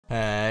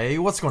Hey,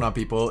 what's going on,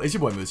 people? It's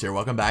your boy Moose here.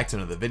 Welcome back to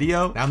another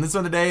video. Now in this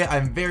one today,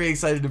 I'm very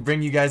excited to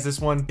bring you guys this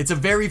one. It's a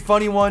very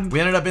funny one.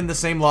 We ended up in the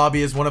same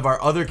lobby as one of our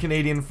other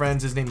Canadian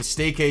friends. His name is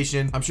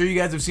Staycation. I'm sure you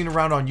guys have seen him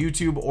around on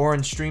YouTube or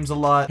in streams a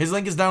lot. His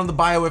link is down in the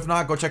bio. If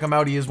not, go check him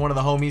out. He is one of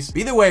the homies.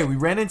 Either way, we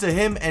ran into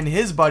him and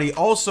his buddy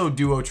also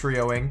duo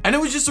trioing, and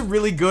it was just a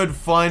really good,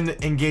 fun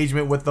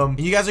engagement with them. And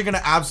you guys are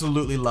gonna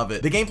absolutely love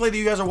it. The gameplay that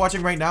you guys are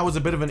watching right now was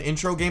a bit of an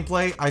intro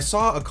gameplay. I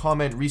saw a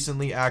comment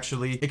recently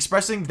actually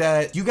expressing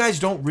that you guys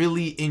don't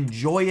really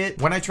enjoy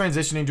it when I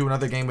transition into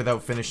another game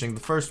without finishing the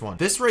first one.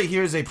 This right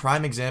here is a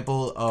prime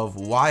example of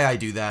why I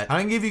do that.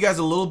 I'm gonna give you guys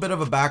a little bit of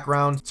a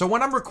background. So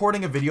when I'm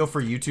recording a video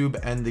for YouTube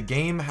and the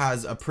game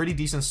has a pretty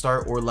decent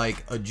start or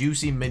like a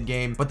juicy mid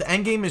game, but the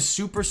end game is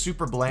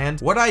super bland,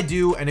 what I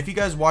do, and if you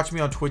guys watch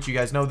me on Twitch, you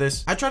guys know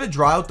this, I try to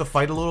draw out the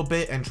fight a little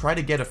bit and try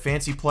to get a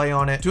fancy play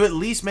on it to at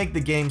least make the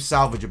game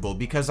salvageable,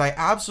 because I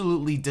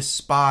absolutely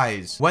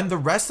despise when the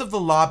rest of the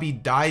lobby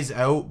dies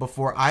out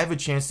before I have a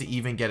chance to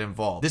even get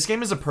involved. This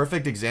game is a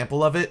perfect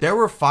example of it. There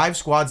were 5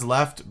 squads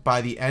left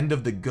by the end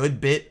of the good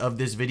bit of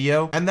this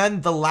video, and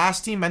then the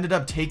last team ended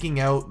up taking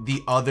out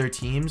the other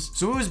teams.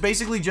 So it was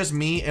basically just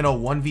me in a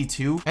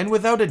 1v2, and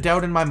without a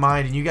doubt in my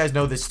mind, and you guys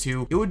know this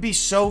too, it would be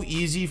so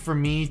easy for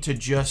me to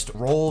just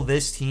roll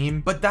this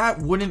team, but that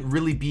wouldn't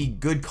really be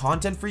good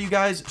content for you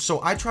guys. So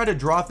I try to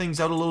draw things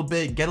out a little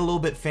bit, get a little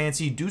bit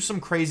fancy, do some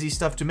crazy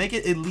stuff to make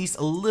it at least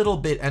a little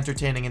bit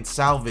entertaining and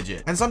salvage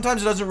it. And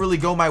sometimes it doesn't really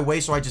go my way,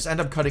 so I just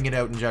end up cutting it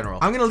out in general.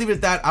 I'm gonna leave it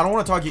at that. I don't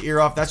want to talk your ear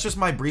off. That's just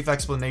my brief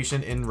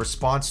explanation in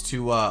response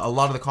to a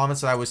lot of the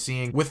comments that I was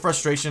seeing with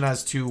frustration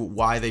as to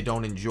why they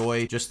don't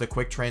enjoy just the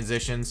quick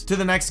transitions to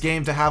the next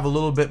game to have a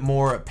little bit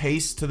more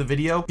pace to the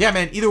video. Yeah,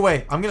 man, either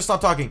way, I'm gonna stop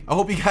talking. I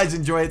hope you guys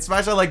enjoy it.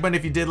 Smash that like button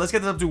if you did. Let's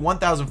get this up to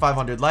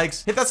 1,500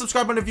 likes. Hit that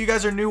subscribe button if you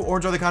guys are new or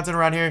enjoy the content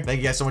around here.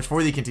 Thank you guys so much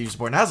for the continued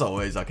support, and as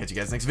always, I'll catch you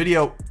guys next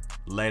video.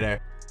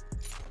 Later.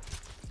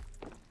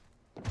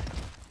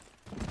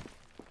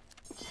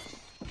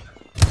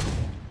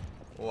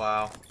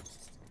 Wow.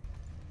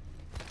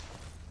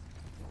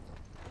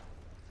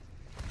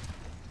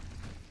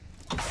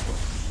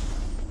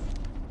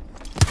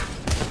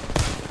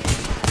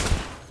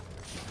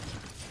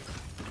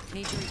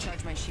 Need to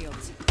recharge my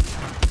shields.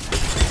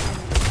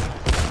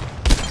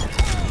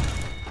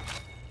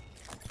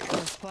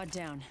 Whole squad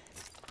down.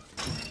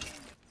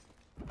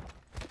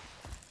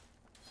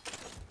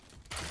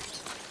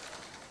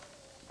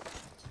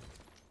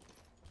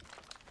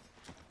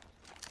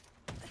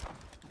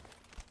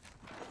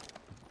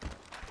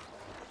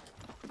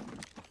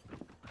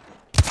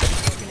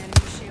 Broken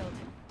enemy shield.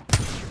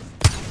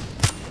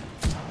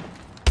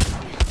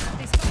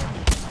 They spotted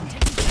me. I'm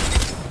taking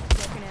shots.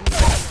 Broken enemy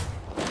shield.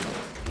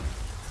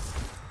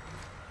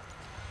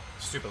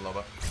 Stupid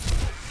Loba.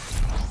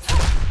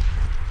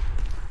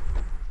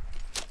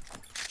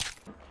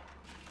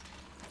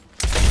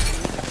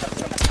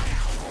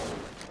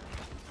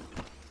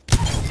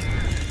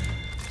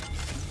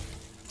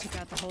 Took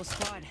out the whole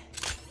squad.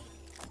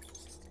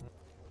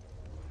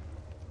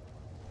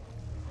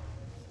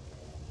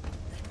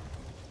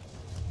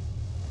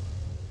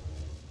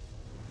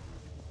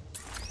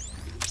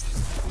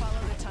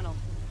 Follow the tunnel.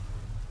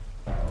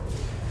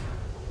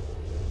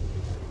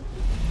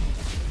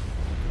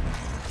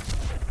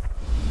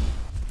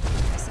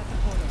 I set the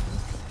portal.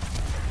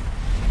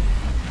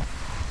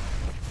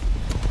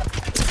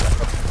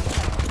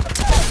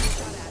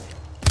 Shot at.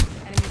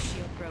 Enemy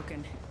shield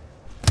broken.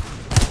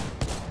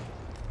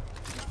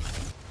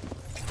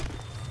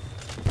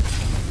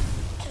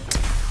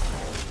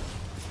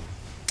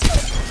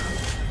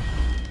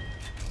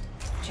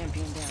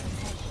 Champion down.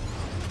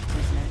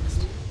 Who's next?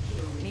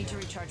 Need to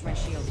recharge my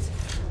shields.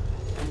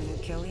 I'm your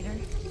kill leader?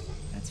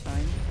 That's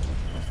fine.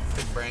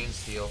 Good brain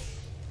steal.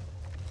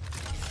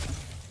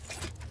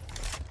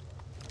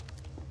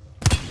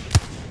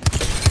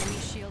 Enemy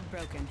shield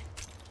broken.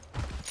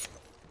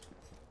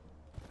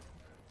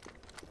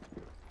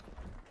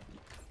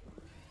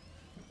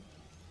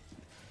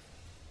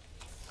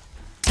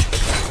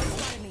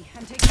 Spotted me.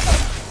 I'm taking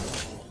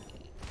shots.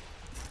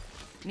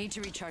 Need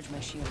to recharge my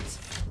shields.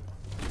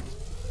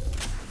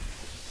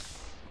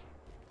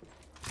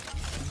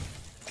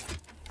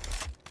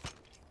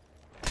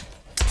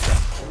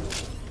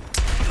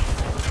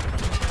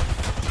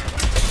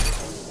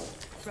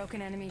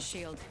 Broken enemy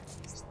shield.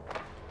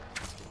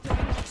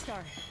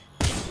 Star.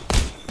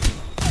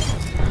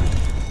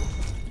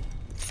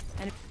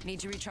 And need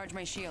to recharge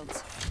my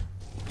shields.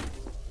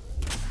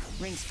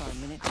 Rings for a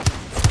minute.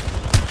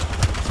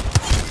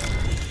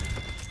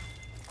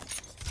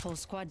 Whole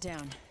squad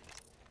down.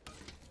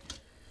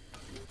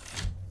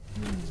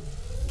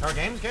 Our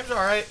games are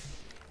alright.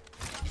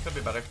 Could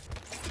be better.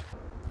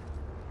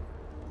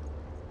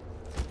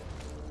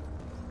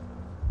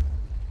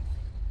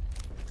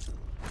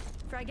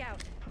 Frag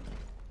out.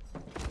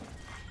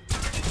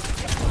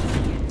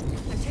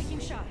 I'm taking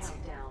shots.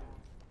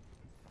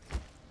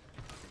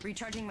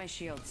 Recharging my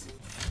shields.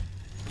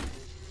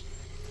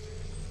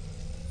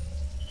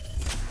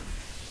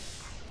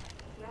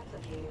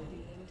 Replicator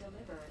being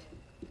delivered.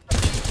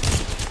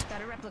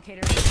 Got a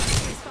replicator.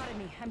 They spotted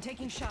me. I'm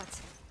taking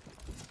shots.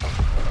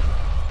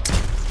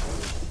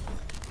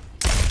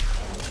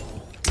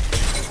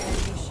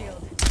 Enemy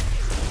shield.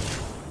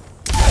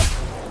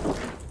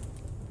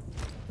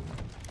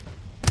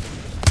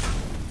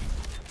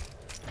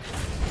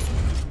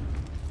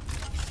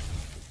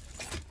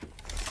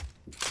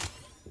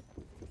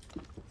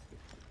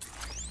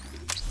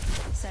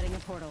 Setting a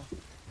portal.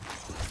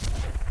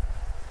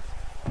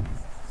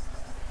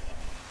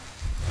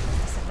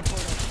 Set the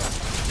portal.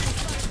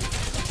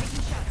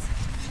 Taking shots.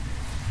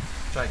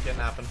 Try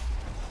kidnapping.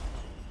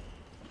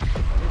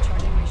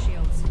 Recharging my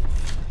shields.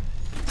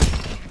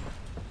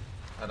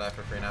 I die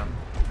for free now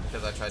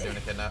because I tried doing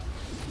a kidnap.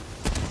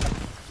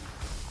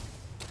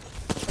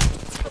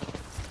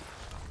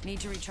 Need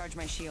to recharge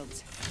my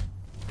shields.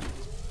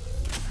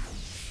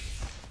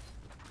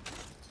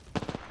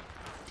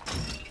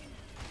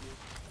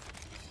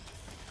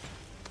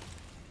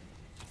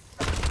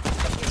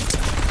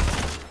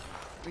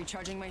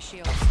 Recharging my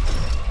shields.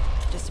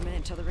 Just a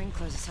minute till the ring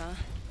closes, huh?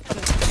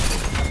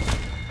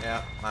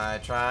 Yeah, I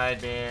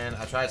tried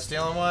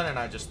stealing one and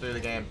I just threw the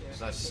game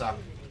because I suck.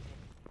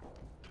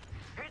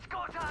 It's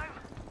go time!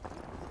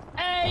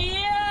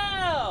 Hey,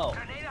 yo!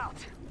 Grenade out!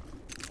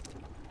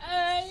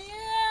 Hey,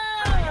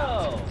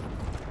 yo!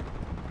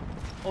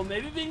 Oh,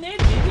 maybe big nade,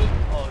 baby?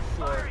 Oh,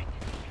 sure. Firing!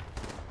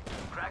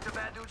 Crack the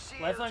bad dude's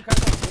shield. Lifeline, crack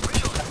the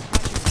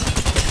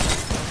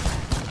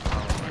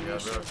Oh my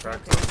god, bro,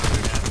 cracked it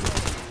again.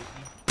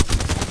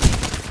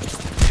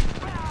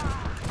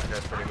 That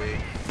guy's pretty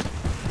weak.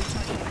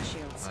 Recharging my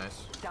shields. Nice.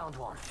 Downed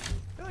one. I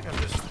feel like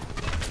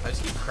I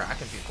just keep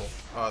cracking people.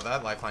 Oh,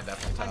 that lifeline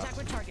definitely Contact tapped.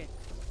 with target.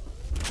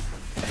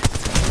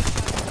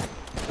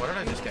 What did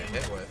I just get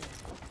hit with?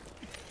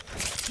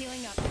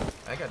 Healing up.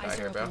 I think I died Eyes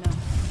are here, bro. open now.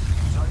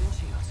 Charging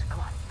shields. Come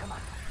on, come on.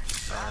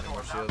 I don't need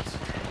more shields.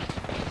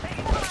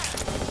 Taking fire!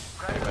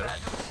 Crack the better. bad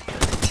dude's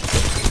shield.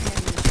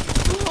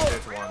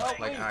 There's one.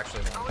 Like,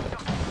 actually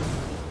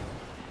one.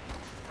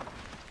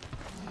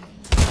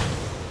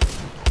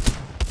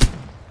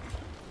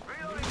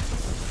 Reloading.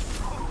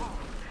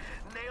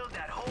 Nailed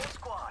that whole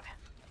squad.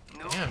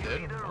 New Damn,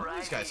 dude. leader What do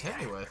these guys hit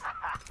me here. with?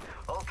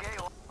 Okay,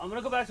 I'm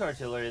gonna go back to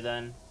artillery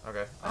then.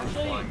 Okay, I'm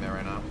Actually- flying there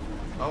right now.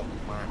 Oh,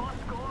 alright.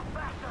 must go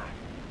faster.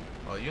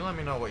 Well, you let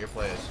me know what your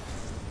play is.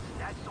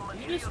 That's so much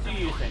You just do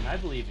your thing. I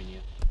believe in you.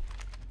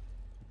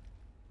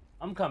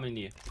 I'm coming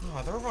to you.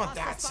 Oh, they're over on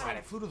that side.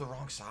 I flew to the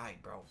wrong side,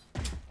 bro.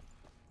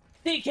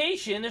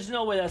 Staycation? There's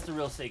no way that's the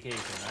real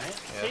staycation, right?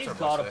 Yeah, Stay's that's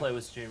gotta our play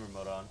with stream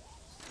remote on.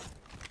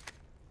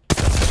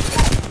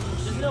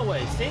 There's no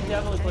way. Stay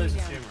definitely plays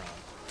with stream remote on.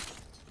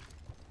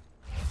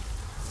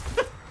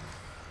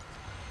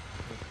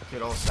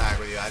 Good old stack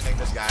with you. I think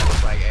this guy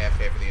was like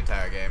AFK for the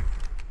entire game.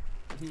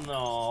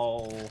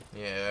 No.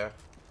 Yeah.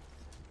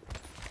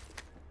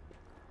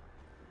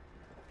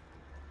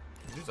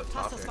 Dude's a top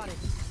Hostile here. spotted.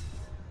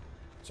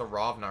 It's a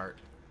Rovnart.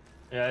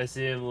 Yeah, I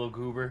see him, little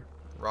goober.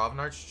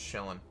 Rovnart's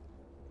chilling.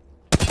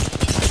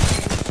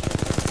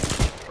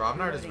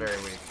 Rovnart is very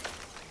weak.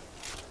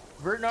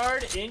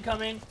 Vertnard,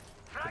 incoming.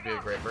 Could be a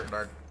great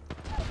Bertnard.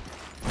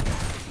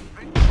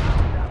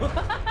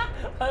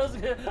 I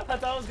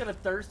thought I was gonna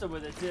thirst him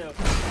with it too.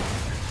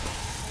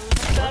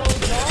 That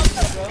old dog,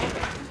 bro.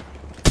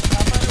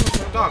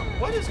 Pathfinder with Dog,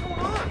 what is going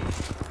on?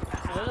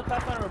 There's a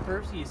Pathfinder with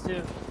Perpskis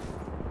too.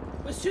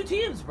 There's two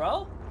teams,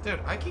 bro. Dude,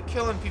 I keep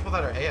killing people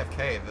that are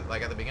AFK that,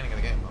 like at the beginning of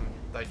the game.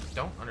 I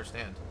don't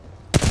understand.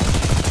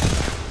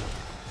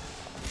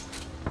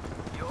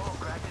 Yo,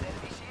 cracked an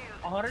enemy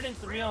shield.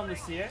 103 on the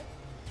Seer.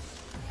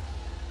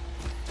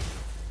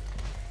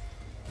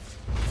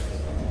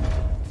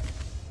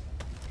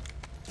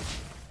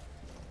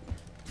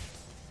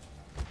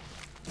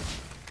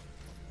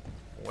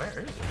 Where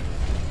is it?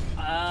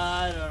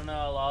 I don't know.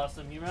 I lost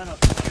him. He ran up.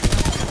 Got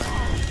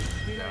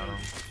him.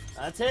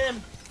 That's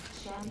him.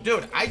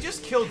 Dude, I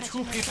just killed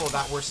two people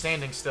that were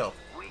standing still.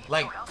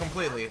 Like,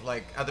 completely.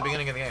 Like, at the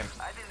beginning of the game.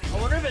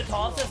 I wonder if it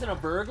tossed us in a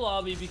Berg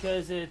lobby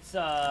because it's,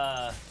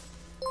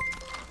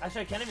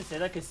 Actually, I can't even say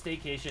that because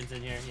Staycation's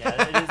in here. Yeah,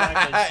 it is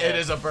actually. It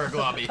is a Berg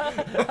lobby. I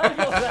feel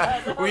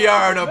bad. We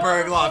are in a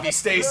Berg lobby,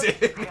 Stacy.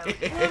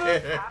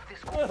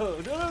 No.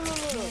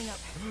 Healing up.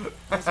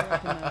 Eyes are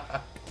open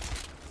now.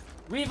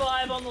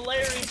 Revive on the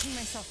Larry. Patching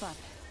myself up.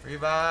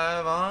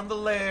 Revive on the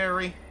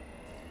Larry.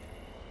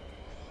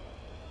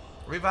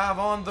 Revive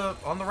on the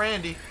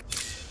Randy.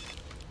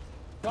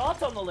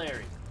 Thoughts on the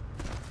Larry.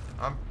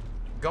 I'm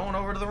going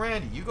over to the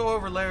Randy. You go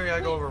over Larry,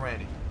 I go over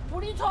Randy.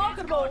 What are you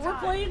talking about? We're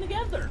playing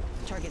together.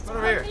 Target's Over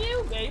spotted. here.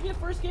 You, baby.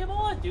 First game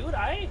on, dude.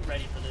 I ain't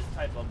ready for this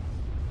type of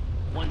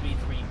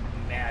 1v3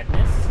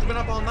 madness. You've been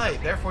up all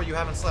night, therefore you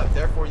haven't slept.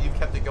 Therefore you've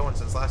kept it going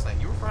since last night.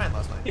 You were frying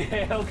last night.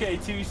 Yeah, okay,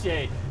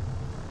 touche.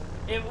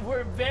 If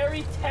we're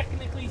very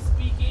technically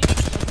speaking,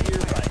 you're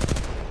right.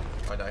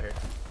 Oh, I died here.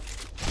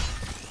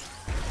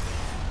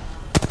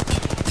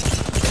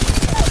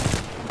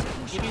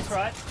 Give me a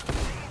try.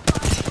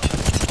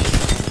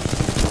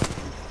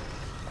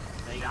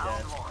 Thank you,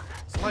 Dad.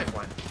 It's a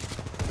lifeline.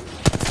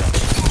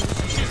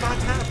 She's not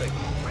tapping.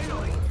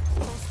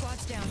 Whole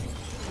squad's down.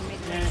 made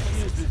the Man, right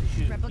she was choices. busy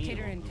shooting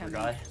Replicator me, incoming.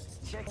 guy.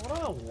 What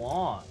do I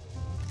want?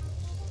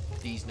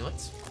 These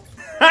nuts.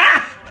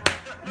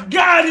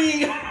 Got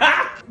him!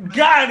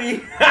 Got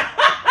him!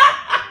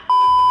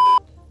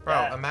 Bro,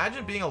 Yeah.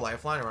 imagine being a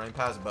lifeline and running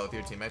past both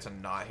your teammates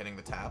and not hitting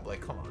the tab. Like,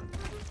 come on.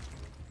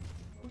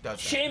 Who does that?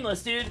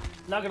 Shameless, dude.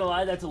 Not gonna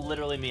lie, that's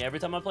literally me. Every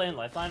time I play in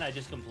Lifeline, I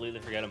just completely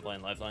forget I'm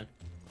playing Lifeline.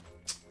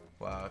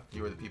 Wow,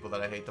 you are the people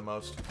that I hate the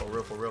most. For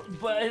real, for real.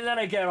 But then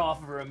I get off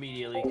of her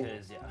immediately,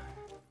 because, yeah.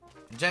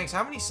 Jenks,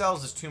 how many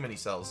cells is too many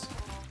cells?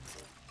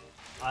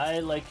 I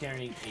like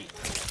carrying 8.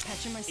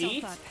 Catching myself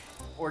 8 up.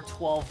 or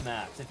 12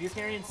 max. If you're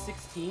carrying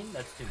 16,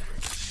 that's too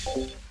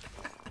much.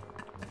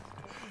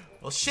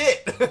 Well,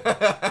 shit.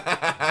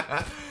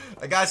 I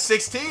got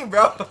 16,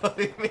 bro.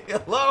 Leave me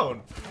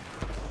alone.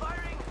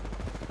 Firing.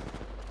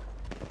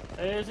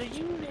 There's a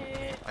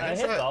unit. I I'm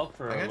hit Valk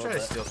for a gonna little try to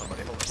bit. steal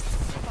somebody. Hold on.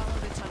 Follow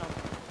the tunnel.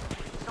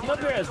 Come up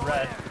here as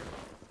red.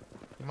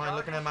 You mind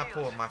looking at my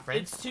pool, my friend?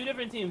 It's 2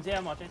 different teams. Yeah,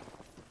 I'm watching.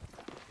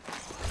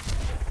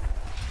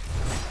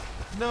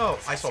 No,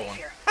 I saw one.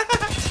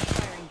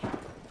 Firing.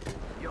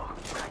 Yo,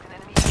 cracked an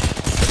enemy.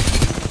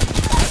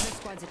 Other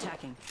squad's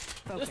attacking.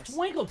 There's Focus.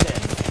 Twinkle Pit.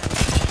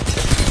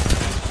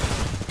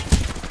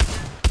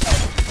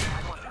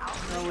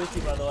 No with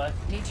you, by the way.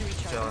 Need to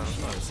recharge Chilling.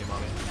 my Oh, shields. see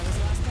mommy. That was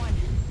the last one.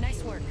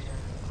 Nice work.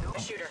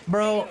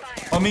 Bro,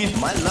 oh me,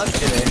 my luck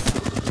today.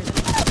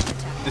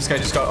 This guy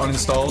just got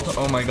uninstalled.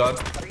 Oh my god.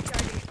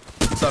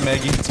 What's up,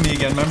 Maggie? It's me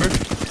again, remember?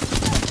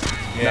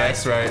 Yeah,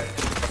 that's right.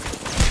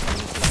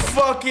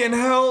 Fucking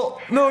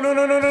hell! No, no,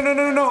 no, no, no, no,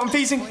 no, no! I'm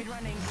facing. Void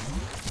running.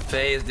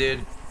 Phase,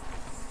 dude.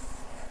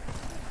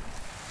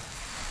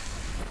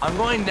 I'm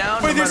going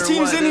down. Wait, no there's matter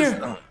teams what. in There's-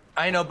 here.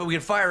 I know, but we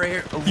can fire right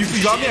here. Oh, You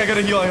got me. I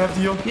gotta heal. I have to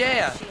heal. Yeah,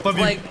 yeah. Love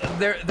you. Like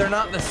they're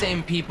not the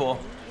same people.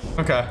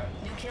 Okay.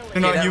 They're Yeah,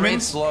 not that rate's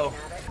humans. slow.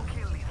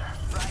 Kill leader.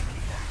 Right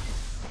leader.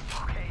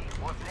 Okay,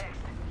 what's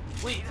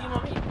next? Wait, team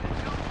on me.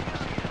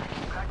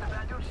 Crack the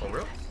bad dude. For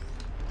real?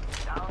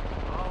 Down.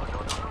 Oh, no,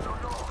 no, no,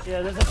 no, no.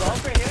 Yeah, there's a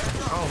Valk right here.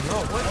 Oh no,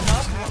 what? I'm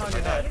up. I'm on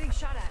your head. Getting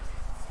shot at.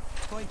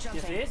 Void Yeah,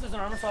 jumping. Phase, there's an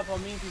armor swap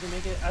on me if you can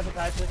make it as a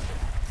patch.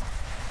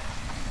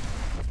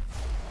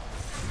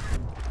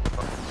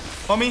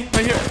 On me,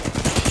 right here.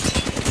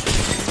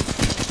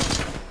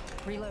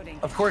 Reloading.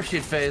 Of course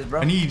you'd phase, bro.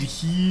 I need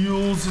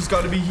heals. There's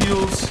got to be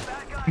heals.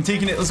 I'm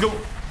taking it. Let's go.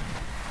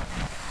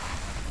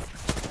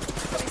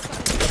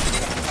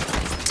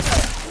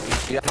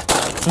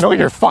 Know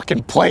your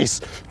fucking place,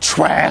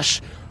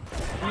 trash.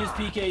 Use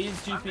PK,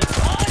 use 2 PK.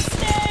 Oh,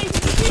 Snake!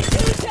 He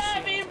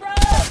 2-tapped me, bro!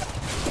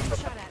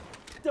 Shot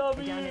at.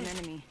 W. Down an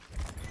enemy.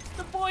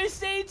 The boy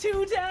stay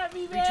 2-tapped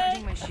me,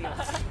 man! Recharging my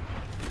shields.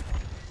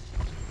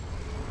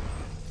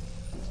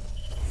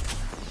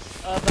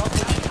 Valk,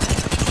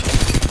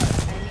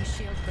 Enemy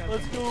shield broken.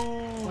 let's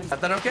go! Is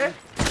that okay?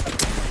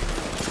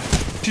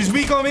 She's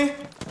weak on me.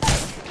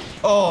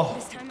 Oh.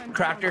 This time I'm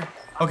Cracked her.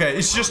 Okay,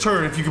 it's just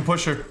her if you can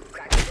push her.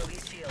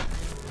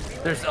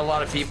 There's a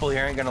lot of people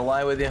here. Ain't gonna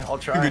lie with you. I'll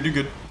try. You're good, you're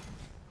good.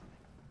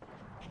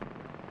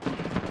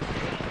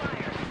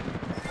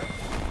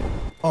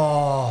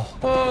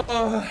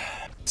 Oh.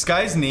 This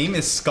guy's name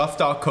is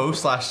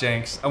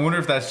scuff.co/Janks. I wonder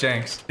if that's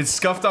Janks. It's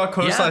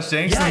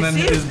scuff.co/Janks, Yeah, and I then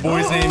see it. his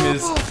boy's name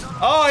is.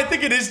 Oh, I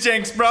think it is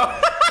Janks, bro.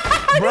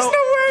 There's no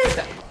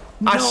way.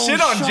 I No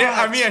shit on shot.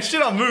 I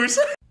shit on Moose.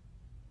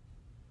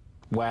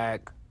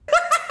 Whack.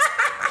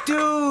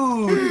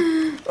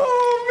 Dude.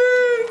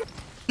 Oh man.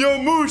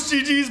 Yo, Moose,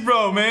 GG's,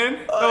 bro, man.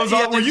 That was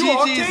yeah, all. Were the you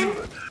GGs.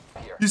 Octane?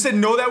 You said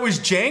no, that was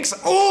Janks.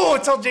 Oh,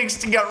 tell Janks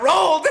to get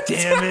rolled.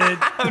 Damn it.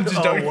 I'm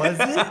just joking. Was it?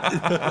 second.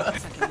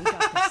 We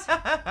got this.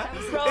 That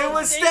was Bro, It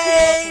was Snake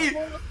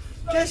Stay!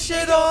 Get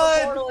shit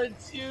on! Portal and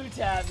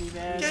 2-tapped me,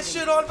 man. Get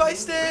shit on by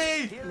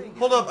Stay!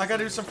 Hold up, I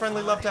gotta do some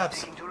friendly love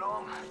taps. Too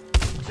long.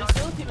 Just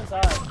still keep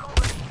inside.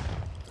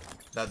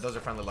 Those are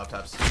friendly love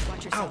taps.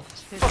 Watch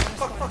yourself. There's Fuck, another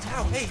fuck, squad fuck,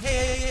 ow, attacking.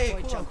 hey,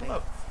 Void pull up, jumping. pull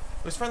up.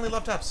 It was friendly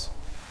love taps.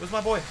 It was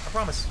my boy, I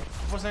promise.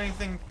 It wasn't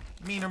anything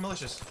mean or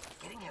malicious.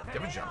 Do you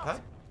have a jump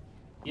pad?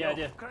 Yeah, I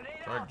did.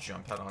 Throw a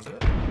jump pad onto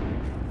it?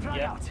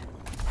 Yeah.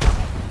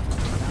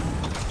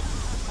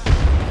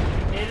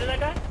 Hated that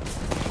guy?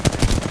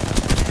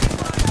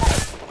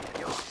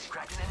 Yo,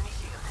 cracked an enemy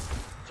shield.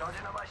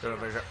 Charging on my Go shield.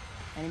 to Victor.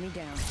 Enemy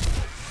down.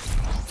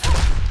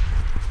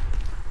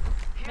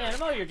 Man,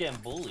 I'm out here getting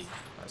bullied.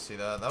 I see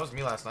that. That was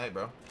me last night,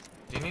 bro.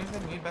 Do you need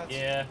anything? You need bats?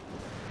 Yeah.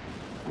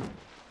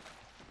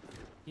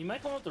 He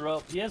might come up the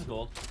rope. He has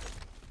gold.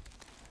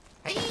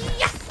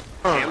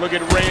 Look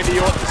at Randy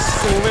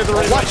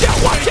slithering. Watch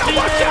out, watch out,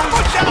 watch out,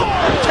 watch out!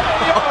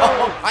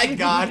 Oh my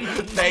god,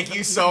 thank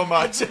you so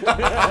much.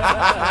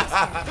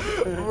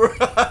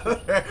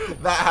 Brother,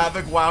 that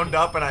Havoc wound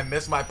up and I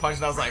missed my punch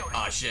and I was like,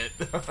 oh shit,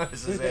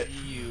 this is it.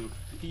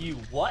 You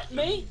what,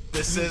 mate?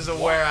 This is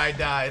where I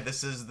die.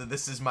 This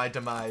is my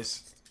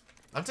demise.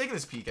 I'm taking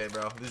this PK,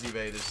 bro. This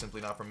evade is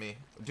simply not for me.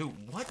 Dude,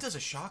 what does a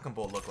shotgun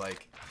bolt look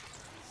like?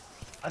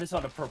 I just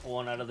found a purple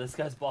one out of this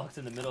guy's box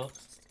in the middle.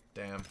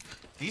 Damn.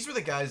 These were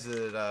the guys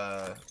that,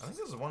 I think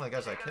this was one of the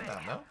guys I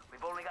kidnapped, no?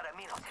 We've only got a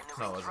minute. And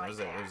the No, it ring's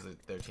wasn't. right It was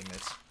their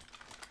teammates.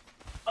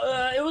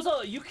 It was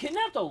a, you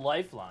kidnapped a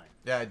lifeline.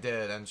 Yeah, I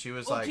did, and she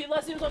was Oh, like,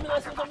 Leslie was on me,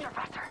 Leslie was on me.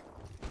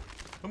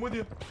 I'm with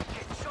you.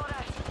 Getting shot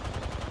at.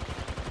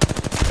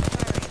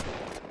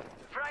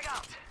 Frag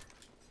out.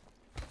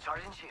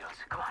 Charging shields.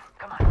 Come on,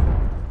 come on.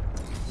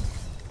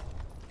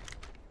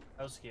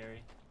 That was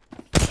scary.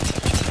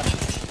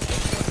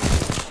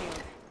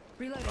 Shield.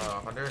 Reloading.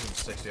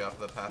 160 off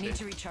the Need package.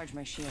 to recharge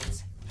my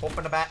shields.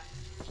 Open the bat.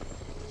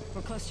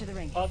 We're close to the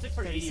ring. Caustic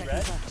for 30 80 seconds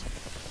red. left.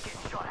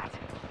 Getting shot at.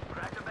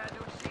 Crack the bad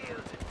dude's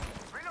shield.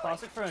 Reload.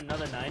 Caustic for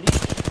another 90.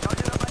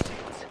 Charging up my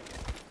shields.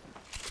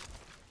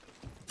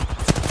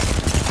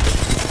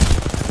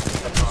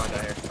 Come on,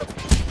 down here.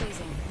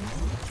 Phasing.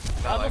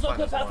 That I'm also lifeline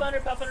put is one. Pathfinder.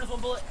 Pathfinder's one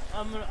bullet.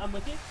 I'm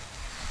with you.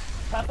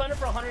 Pathfinder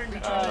for 100.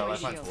 That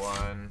lifeline's shields.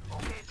 one.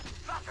 Okay,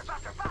 faster,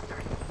 faster, faster.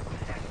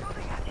 They're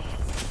shooting at me.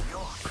 Yo,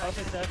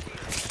 Caustic dead.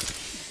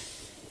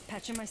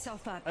 Patching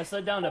myself up. I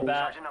slid down to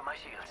bat. charging up my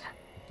shields.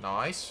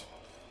 Nice.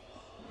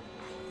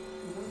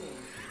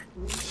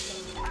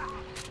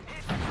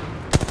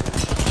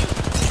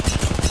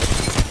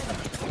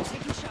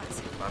 Taking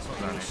shots. Last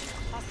one's down here.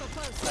 Hostile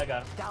close. I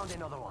got him. Downed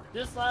another one.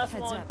 This last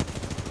Heads one. up.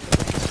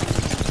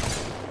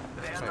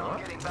 They are Wait, not what?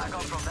 getting back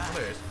up from Oh, that.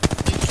 there it is.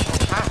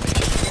 Oh, half me.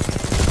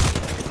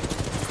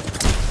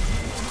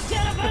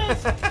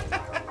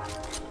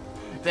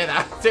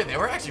 Dude, they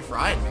were actually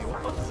frying me.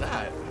 What was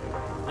that?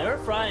 They were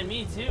frying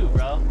me too,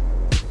 bro.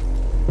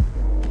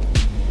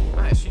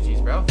 Nice,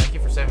 GG's, bro. Thank you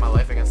for saving my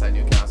life against that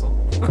Newcastle.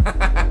 Dude,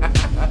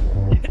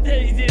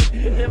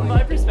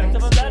 my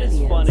perspective of that is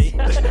funny.